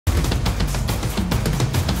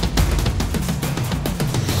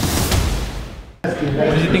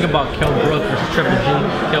What do you think about Kell Brook versus Triple G?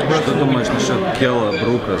 Kell Brook. Что думаешь насчет Келла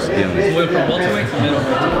Брука с Геной?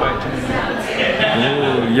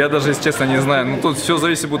 Ну, я даже, если честно, не знаю. Ну, тут все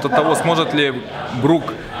зависит будет от того, сможет ли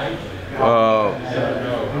Брук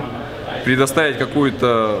предоставить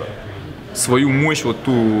какую-то свою мощь, вот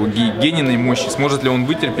ту Гениной мощи, сможет ли он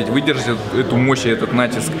выдержать эту мощь и этот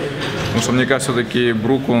натиск. Потому что, мне кажется, все-таки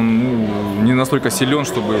Брук, он не настолько силен,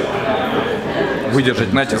 чтобы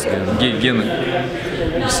выдержать натиск Гены.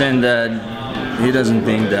 Saying that he doesn't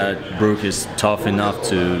think that Brook is tough enough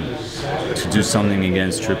to do something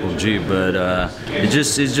against Triple G, but it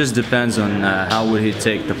just depends on how would he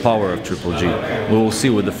take the power of Triple G. We will see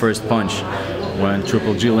with the first punch. When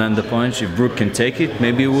Triple G land the punch, if Brook can take it,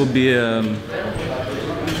 maybe it will be a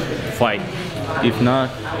fight. If not,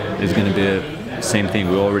 it's going to be the same thing.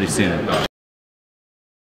 We've already seen it.